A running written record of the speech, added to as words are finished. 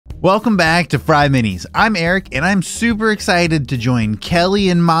Welcome back to FryMinis. I'm Eric, and I'm super excited to join Kelly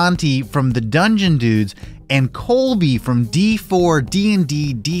and Monty from the Dungeon Dudes and Colby from D4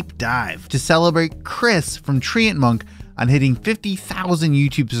 D&D Deep Dive to celebrate Chris from Treant Monk on hitting 50,000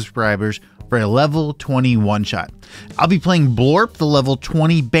 YouTube subscribers for a level 20 one-shot. I'll be playing Blorp, the level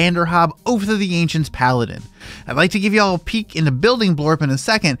 20 Banderhob Oath of the Ancients Paladin. I'd like to give you all a peek into building Blorp in a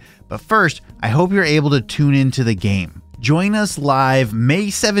second, but first, I hope you're able to tune into the game. Join us live May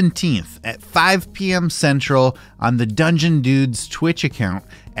 17th at 5 p.m. Central on the Dungeon Dudes Twitch account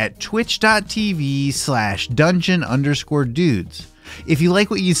at twitch.tv/dungeon_dudes. If you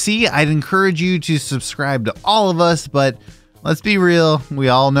like what you see, I'd encourage you to subscribe to all of us, but let's be real, we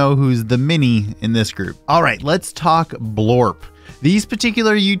all know who's the mini in this group. All right, let's talk Blorp. These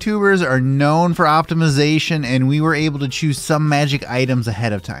particular YouTubers are known for optimization, and we were able to choose some magic items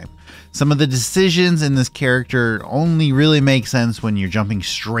ahead of time. Some of the decisions in this character only really make sense when you're jumping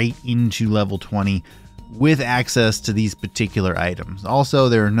straight into level 20 with access to these particular items. Also,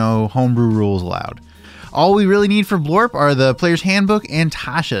 there are no homebrew rules allowed. All we really need for Blorp are the player's handbook and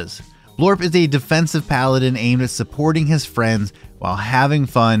Tasha's. Blorp is a defensive paladin aimed at supporting his friends while having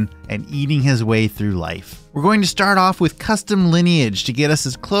fun and eating his way through life. We're going to start off with custom lineage to get us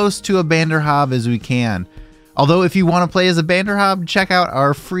as close to a Banderhob as we can. Although if you want to play as a Banderhob, check out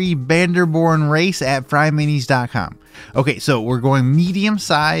our free Banderborn race at FryMinis.com. Okay, so we're going medium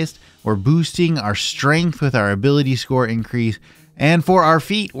sized, we're boosting our strength with our ability score increase, and for our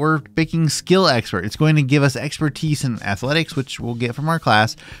feat, we're picking Skill Expert. It's going to give us expertise in athletics, which we'll get from our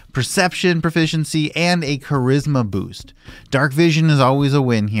class, perception, proficiency, and a charisma boost. Dark Vision is always a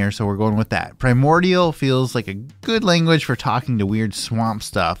win here, so we're going with that. Primordial feels like a good language for talking to weird swamp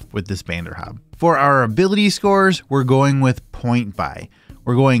stuff with this Banderhob. For our ability scores, we're going with Point Buy.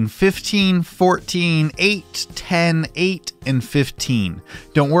 We're going 15, 14, 8, 10, 8, and 15.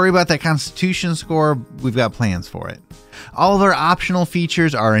 Don't worry about that Constitution score, we've got plans for it. All of our optional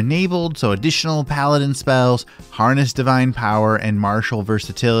features are enabled, so additional Paladin spells, Harness Divine Power, and Martial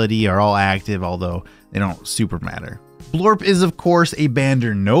Versatility are all active, although they don't super matter. Blorp is of course a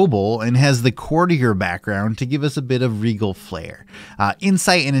Bander Noble and has the courtier background to give us a bit of regal flair.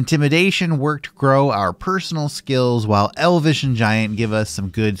 Insight and Intimidation work to grow our personal skills, while Elvish and Giant give us some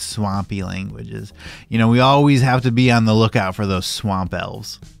good swampy languages. You know, we always have to be on the lookout for those swamp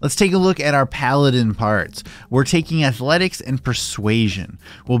elves. Let's take a look at our Paladin parts. We're taking Athletics and Persuasion.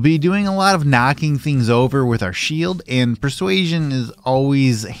 We'll be doing a lot of knocking things over with our shield, and Persuasion is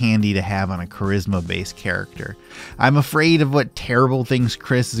always handy to have on a charisma-based character. I'm afraid of what terrible things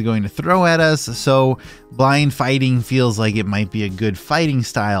Chris is going to throw at us, so blind fighting feels like it might be a good fighting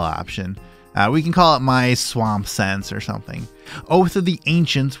style option. We can call it my swamp sense or something. Oath of the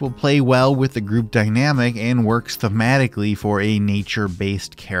Ancients will play well with the group dynamic and works thematically for a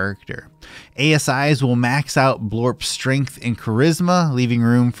nature-based character. ASIs will max out Blorp's strength and charisma, leaving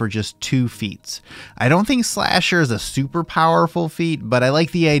room for just 2 feats. I don't think Slasher is a super powerful feat, but I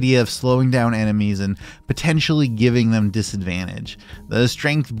like the idea of slowing down enemies and potentially giving them disadvantage. The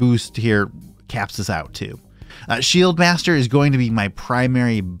strength boost here caps us out too. Shield Master is going to be my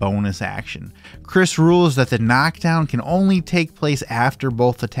primary bonus action. Chris rules that the knockdown can only take place after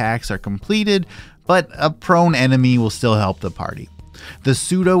both attacks are completed, but a prone enemy will still help the party. The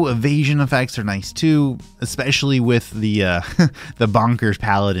pseudo evasion effects are nice too, especially with the the bonkers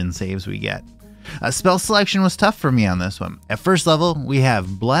paladin saves we get. Spell selection was tough for me on this one. At first level, we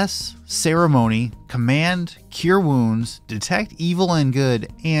have Bless, Ceremony, Command, Cure Wounds, Detect Evil and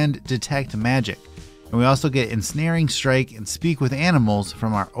Good, and Detect Magic. And we also get Ensnaring Strike and Speak with Animals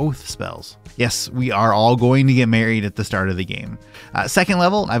from our Oath spells. Yes, we are all going to get married at the start of the game. Second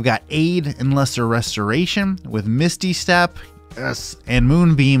level, I've got Aid and Lesser Restoration with Misty Step, and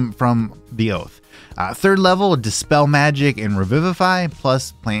Moonbeam from the Oath. Third level, Dispel Magic and Revivify,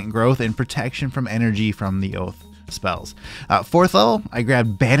 plus Plant Growth and Protection from Energy from the Oath spells. Fourth level, I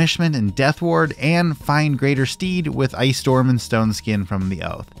grabbed Banishment and Death Ward, and Find Greater Steed with Ice Storm and Stone Skin from the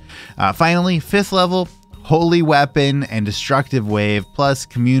Oath. Finally, fifth level, Holy Weapon and Destructive Wave, plus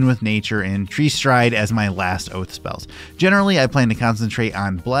Commune with Nature and Tree Stride as my last Oath spells. Generally, I plan to concentrate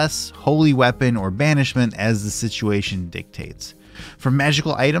on Bless, Holy Weapon, or Banishment as the situation dictates. For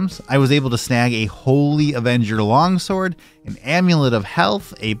magical items, I was able to snag a Holy Avenger Longsword, an Amulet of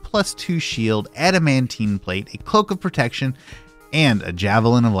Health, a +2 shield, Adamantine Plate, a Cloak of Protection, and a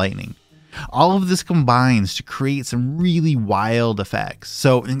Javelin of Lightning. All of this combines to create some really wild effects.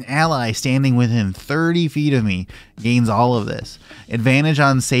 So an ally standing within 30 feet of me gains all of this. Advantage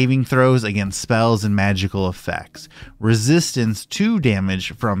on saving throws against spells and magical effects. Resistance to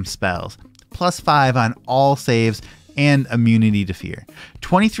damage from spells. +5 on all saves and immunity to fear.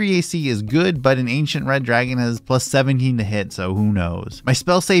 23 AC is good, but an Ancient Red Dragon has plus 17 to hit, so who knows. My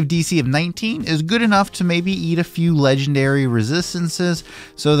spell save DC of 19 is good enough to maybe eat a few legendary resistances,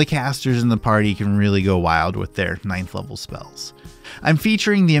 so the casters in the party can really go wild with their 9th level spells. I'm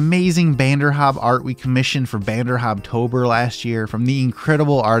featuring the amazing Banderhob art we commissioned for Banderhobtober last year from the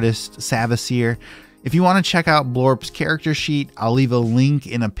incredible artist Savasir. If you want to check out Blorp's character sheet, I'll leave a link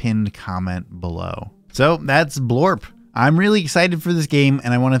in a pinned comment below. So that's Blorp. I'm really excited for this game,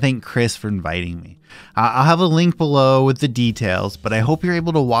 and I want to thank Chris for inviting me. I'll have a link below with the details, but I hope you're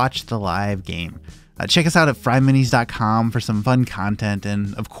able to watch the live game. Check us out at FryMinis.com for some fun content,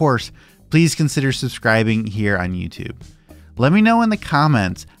 and of course, please consider subscribing here on YouTube. Let me know in the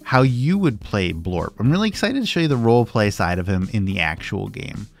comments how you would play Blorp. I'm really excited to show you the roleplay side of him in the actual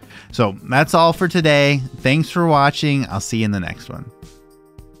game. So that's all for today. Thanks for watching. I'll see you in the next one.